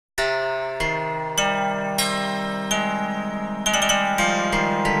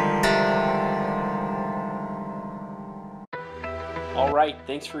Alright,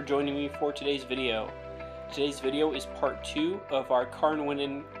 thanks for joining me for today's video. Today's video is part 2 of our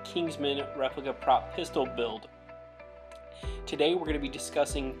Carnwennan Kingsman replica prop pistol build. Today we're going to be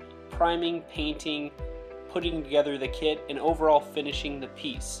discussing priming, painting, putting together the kit, and overall finishing the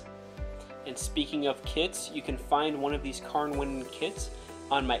piece. And speaking of kits, you can find one of these Carnwennan kits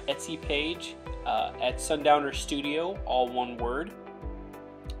on my Etsy page at Sundowner Studio, all one word.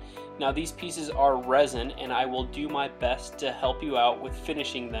 Now these pieces are resin and I will do my best to help you out with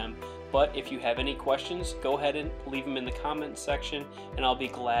finishing them, but if you have any questions, go ahead and leave them in the comment section and I'll be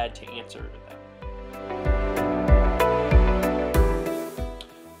glad to answer them.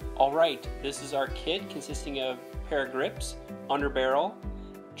 Alright, this is our kit consisting of a pair of grips, underbarrel,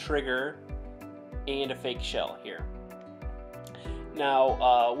 trigger, and a fake shell here.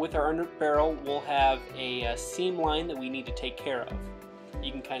 Now with our underbarrel we'll have a seam line that we need to take care of.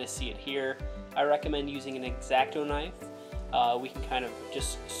 You can kind of see it here. I recommend using an Exacto knife. We can kind of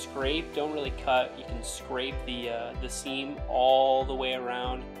just scrape, don't really cut. You can scrape the seam all the way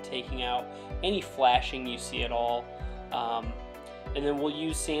around, taking out any flashing you see at all. And then we'll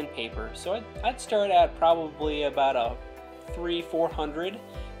use sandpaper. So I'd start at probably about a 300-400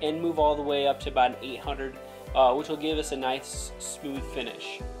 and move all the way up to about an 800, which will give us a nice smooth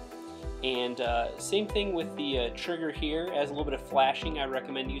finish. And same thing with the trigger here. As a little bit of flashing, I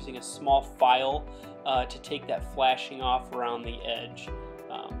recommend using a small file to take that flashing off around the edge.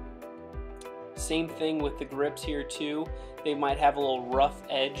 Same thing with the grips here too. They might have a little rough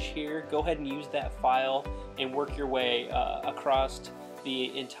edge here. Go ahead and use that file and work your way across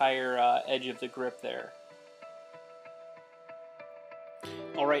the entire edge of the grip there.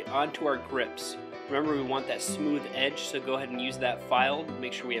 Alright, on to our grips. Remember, we want that smooth edge, so go ahead and use that file to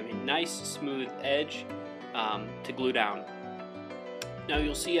make sure we have a nice smooth edge to glue down. Now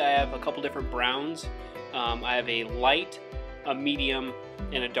you'll see I have a couple different browns. I have a light, a medium,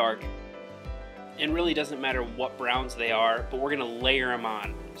 and a dark. And really doesn't matter what browns they are, but we're going to layer them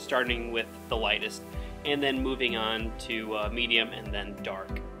on, starting with the lightest, and then moving on to medium and then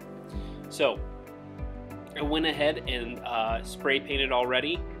dark. So I went ahead and spray painted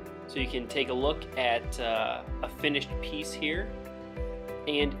already. So you can take a look at a finished piece here,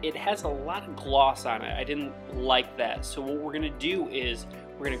 and it has a lot of gloss on it. I didn't like that. So what we're going to do is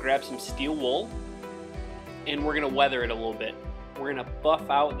we're going to grab some steel wool and we're going to weather it a little bit. We're going to buff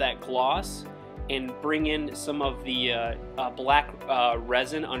out that gloss and bring in some of the black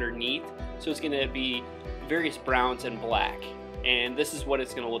resin underneath. So it's going to be various browns and black, and this is what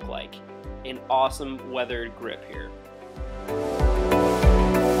it's going to look like. An awesome weathered grip here.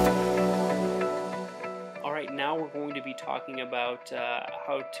 Now we're going to be talking about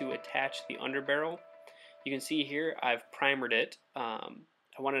how to attach the underbarrel. You can see here I've primered it. I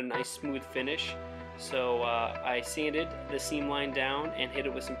wanted a nice smooth finish, so I sanded the seam line down and hit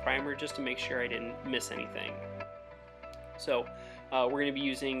it with some primer just to make sure I didn't miss anything. So we're going to be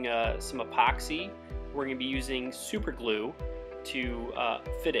using some epoxy. We're going to be using super glue to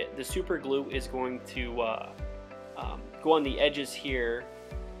fit it. The super glue is going to go on the edges here,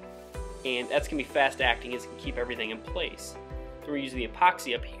 and that's going to be fast acting. It's going to keep everything in place. So we're using the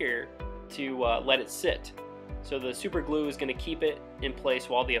epoxy up here to let it sit. So the super glue is going to keep it in place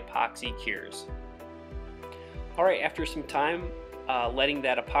while the epoxy cures. Alright, after some time letting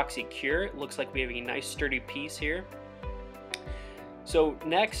that epoxy cure, it looks like we have a nice sturdy piece here. So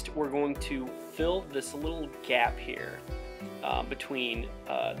next we're going to fill this little gap here between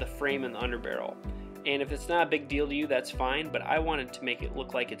the frame and the underbarrel. And if it's not a big deal to you, that's fine, but I wanted to make it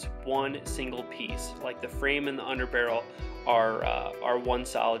look like it's one single piece, like the frame and the underbarrel are one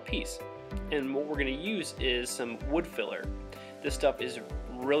solid piece. And what we're going to use is some wood filler. This stuff is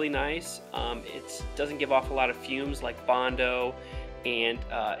really nice. It doesn't give off a lot of fumes like Bondo, and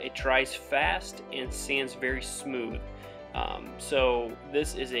it dries fast and sands very smooth. So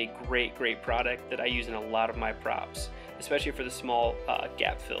this is a great product that I use in a lot of my props, especially for the small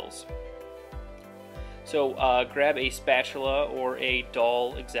gap fills. So grab a spatula or a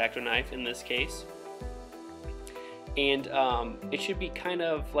dull Exacto knife in this case, and it should be kind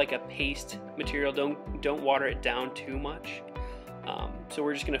of like a paste material. Don't water it down too much. So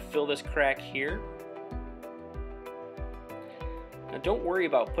we're just going to fill this crack here. Now don't worry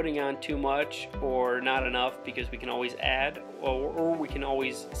about putting on too much or not enough, because we can always add, or we can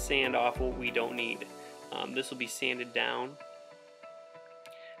always sand off what we don't need. This will be sanded down.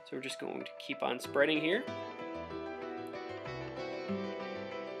 So we're just going to keep on spreading here.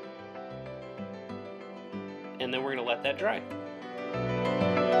 And then we're going to let that dry.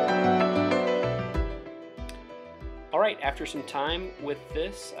 Alright, after some time with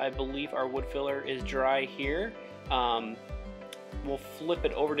this, I believe our wood filler is dry here. we'll flip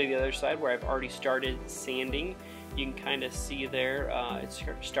it over to the other side where I've already started sanding. You can kind of see there it's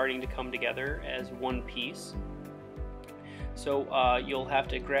starting to come together as one piece. So you'll have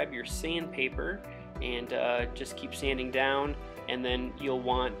to grab your sandpaper and just keep sanding down, and then you'll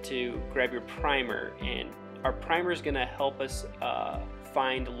want to grab your primer, and our primer is going to help us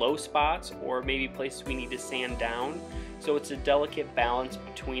find low spots or maybe places we need to sand down. So it's a delicate balance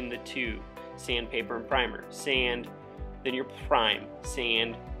between the two, sandpaper and primer. Sand, then your prime,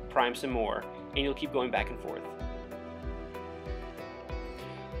 sand, prime some more, and you'll keep going back and forth.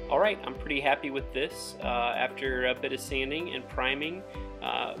 Alright, I'm pretty happy with this. After a bit of sanding and priming,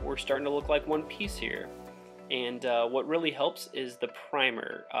 we're starting to look like one piece here. And what really helps is the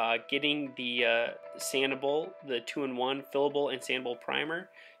primer. Getting the sandable, the 2-in-1 fillable and sandable primer,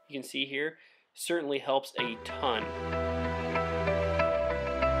 you can see here, certainly helps a ton.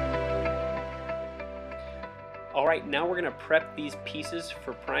 Alright, now we're going to prep these pieces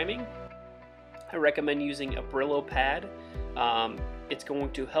for priming. I recommend using a Brillo pad. It's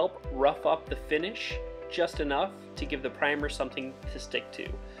going to help rough up the finish just enough to give the primer something to stick to.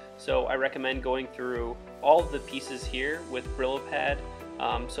 So I recommend going through all of the pieces here with Brillo pad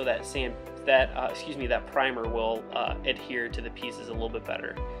so that that primer will adhere to the pieces a little bit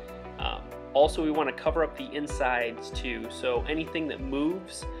better. Also, we want to cover up the insides too. So anything that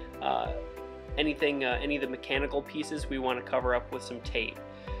moves, any of the mechanical pieces, we want to cover up with some tape.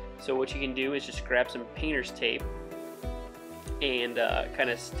 So what you can do is just grab some painter's tape and kind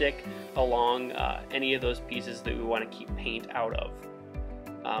of stick along any of those pieces that we want to keep paint out of.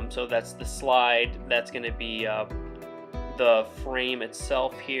 So that's the slide, that's going to be the frame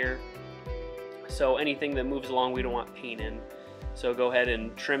itself here. So anything that moves along we don't want paint in. So go ahead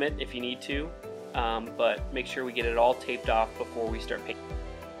and trim it if you need to, but make sure we get it all taped off before we start painting.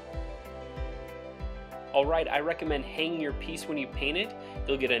 Alright, I recommend hanging your piece when you paint it.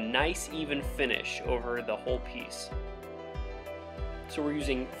 You'll get a nice even finish over the whole piece. So we're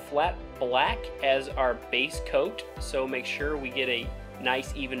using flat black as our base coat, so make sure we get a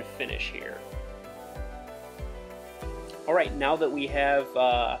nice even finish here. Alright, now that we have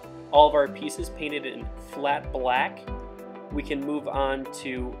all of our pieces painted in flat black, we can move on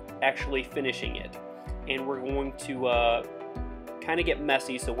to actually finishing it. And we're going to kind of get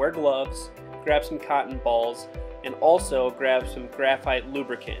messy, so wear gloves, grab some cotton balls, and also grab some graphite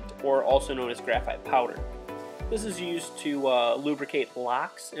lubricant, or also known as graphite powder. This is used to lubricate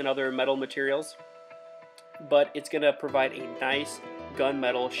locks and other metal materials, but it's going to provide a nice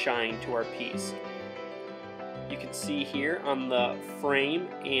gunmetal shine to our piece. You can see here on the frame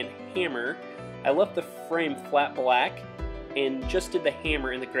and hammer, I left the frame flat black and just did the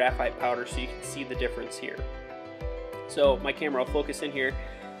hammer in the graphite powder so you can see the difference here. So my camera will focus in here.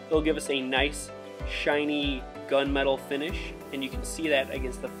 It'll give us a nice shiny gunmetal finish, and you can see that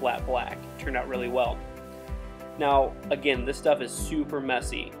against the flat black. It turned out really well. Now again, this stuff is super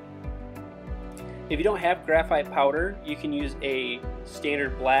messy. If you don't have graphite powder, you can use a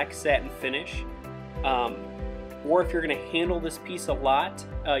standard black satin finish, or if you're going to handle this piece a lot,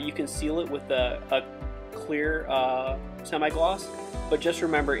 you can seal it with a clear semi-gloss, but just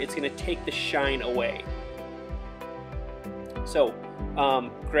remember it's going to take the shine away. So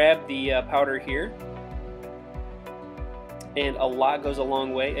grab the powder here, and a lot goes a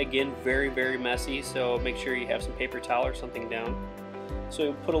long way. Again, very, very messy, so make sure you have some paper towel or something down.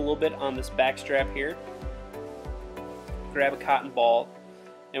 So put a little bit on this back strap here, grab a cotton ball,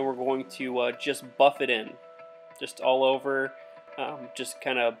 and we're going to just buff it in, just all over, just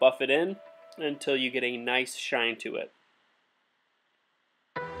kind of buff it in until you get a nice shine to it.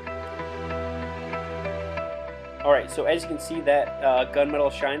 Alright, so as you can see, that gunmetal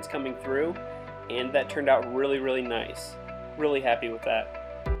shine's coming through, and that turned out really, really nice. Really happy with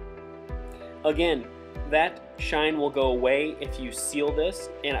that. Again, that shine will go away if you seal this,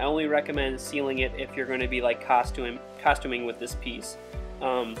 and I only recommend sealing it if you're going to be like costuming with this piece.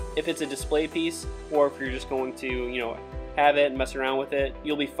 If it's a display piece, or if you're just going to, you know, have it and mess around with it,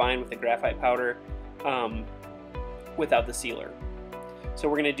 you'll be fine with the graphite powder without the sealer. So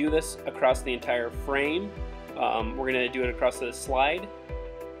we're going to do this across the entire frame. We're going to do it across the slide.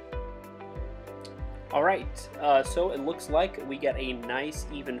 Alright, so it looks like we get a nice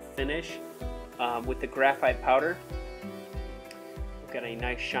even finish with the graphite powder. We've got a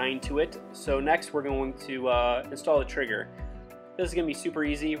nice shine to it. So next we're going to install the trigger. This is going to be super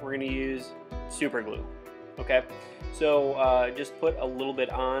easy. We're going to use super glue. Okay, so just put a little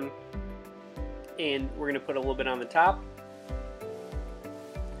bit on, and we're going to put a little bit on the top,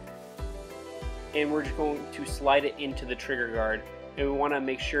 and we're just going to slide it into the trigger guard. and we want to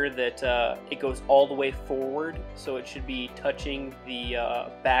make sure that it goes all the way forward, so it should be touching the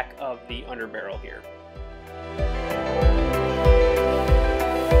back of the underbarrel here.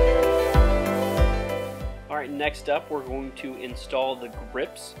 Alright, next up we're going to install the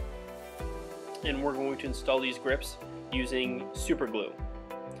grips, and we're going to install these grips using super glue.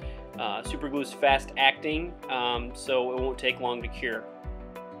 Super glue is fast acting, so it won't take long to cure.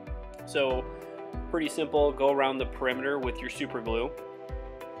 So pretty simple, go around the perimeter with your super glue,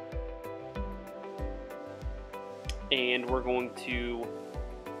 and we're going to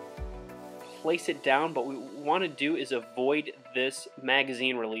place it down, but what we want to do is avoid this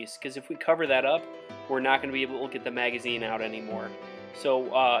magazine release, because if we cover that up, we're not going to be able to get the magazine out anymore.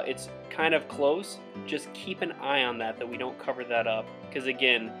 So it's kind of close. Just keep an eye on that we don't cover that up, because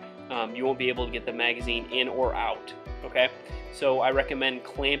again, you won't be able to get the magazine in or out. Okay, so I recommend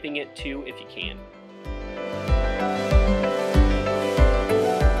clamping it too if you can.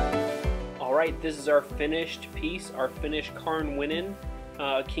 Alright, this is our finished piece, our finished Carnwennan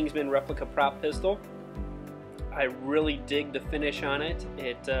Kingsman replica prop pistol. I really dig the finish on it.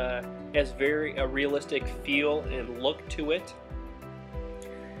 It has a realistic feel and look to it.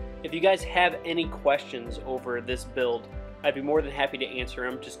 If you guys have any questions over this build, I'd be more than happy to answer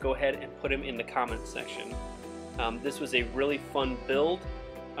them. Just go ahead and put them in the comments section. This was a really fun build.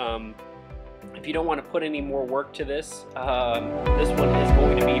 If you don't want to put any more work to this, this one is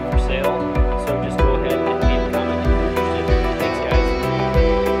going to be for sale. So just go ahead and